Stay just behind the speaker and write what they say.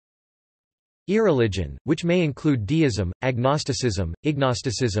Irreligion, which may include deism, agnosticism,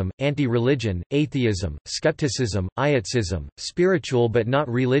 ignosticism, anti-religion, atheism, skepticism, ietsism, spiritual but not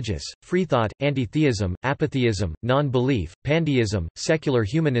religious, freethought, anti-theism, apatheism, non-belief, pandeism, secular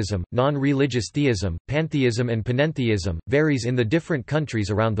humanism, non-religious theism, pantheism and panentheism, varies in the different countries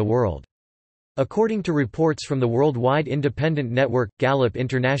around the world. According to reports from the worldwide independent network, Gallup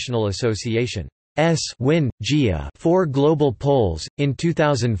International Association (WIN-GIA) 4 global polls, in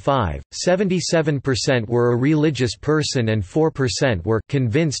 2005, 77% were a religious person and 4% were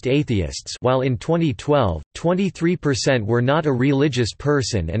convinced atheists, while in 2012, 23% were not a religious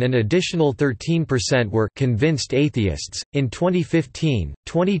person and an additional 13% were convinced atheists. In 2015,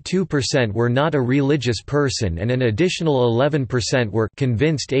 22% were not a religious person and an additional 11% were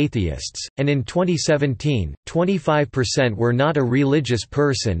convinced atheists, and in 2017, 25% were not a religious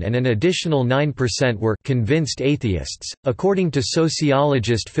person and an additional 9% were convinced atheists. According to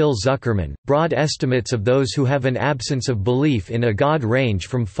sociologist Phil Zuckerman, broad estimates of those who have an absence of belief in a god range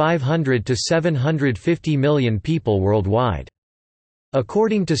from 500 to 750 million people worldwide.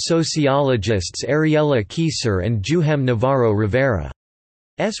 According to sociologists Ariella Kieser and Juhem Navarro Rivera.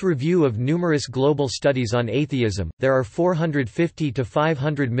 Review of numerous global studies on atheism, there are 450 to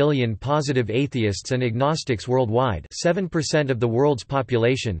 500 million positive atheists and agnostics worldwide, 7% of the world's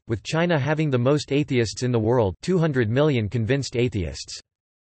population, with China having the most atheists in the world, 200 million convinced atheists.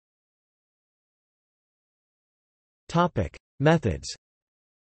 Topic: Methods.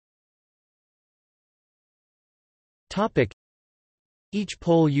 Topic: Each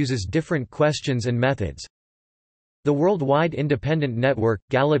poll uses different questions and methods. The worldwide independent network,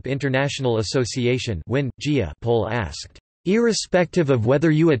 Gallup International Association (WIN-GIA) poll asked, "Irrespective of whether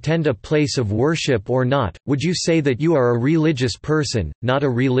you attend a place of worship or not, would you say that you are a religious person, not a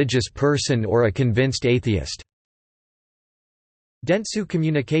religious person or a convinced atheist?" Dentsu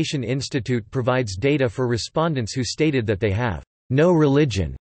Communication Institute provides data for respondents who stated that they have no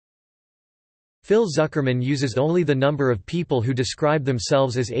religion. Phil Zuckerman uses only the number of people who describe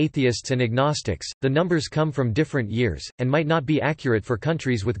themselves as atheists and agnostics. The numbers come from different years, and might not be accurate for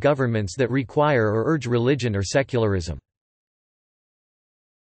countries with governments that require or urge religion or secularism.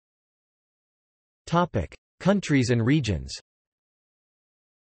 Countries and regions.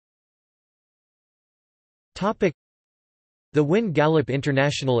 The WIN-Gallup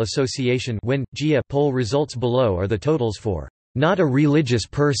International Association (WIN-GIA) poll results below are the totals for "not a religious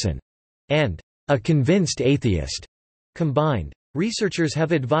person" and "a convinced atheist" combined. Researchers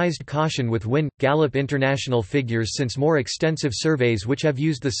have advised caution with WIN-Gallup International figures since more extensive surveys which have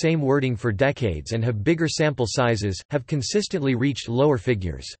used the same wording for decades and have bigger sample sizes, have consistently reached lower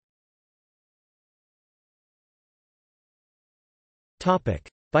figures.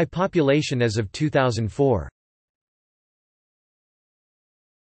 By population as of 2004.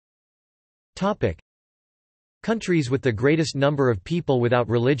 Countries with the greatest number of people without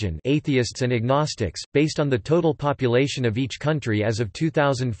religion, atheists and agnostics, based on the total population of each country as of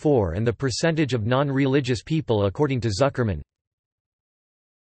 2004 and the percentage of non-religious people according to Zuckerman.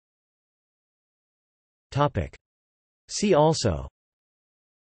 See also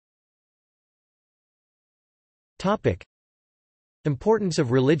Importance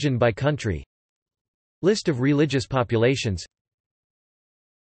of religion by country. List of religious populations.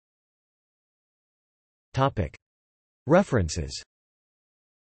 References.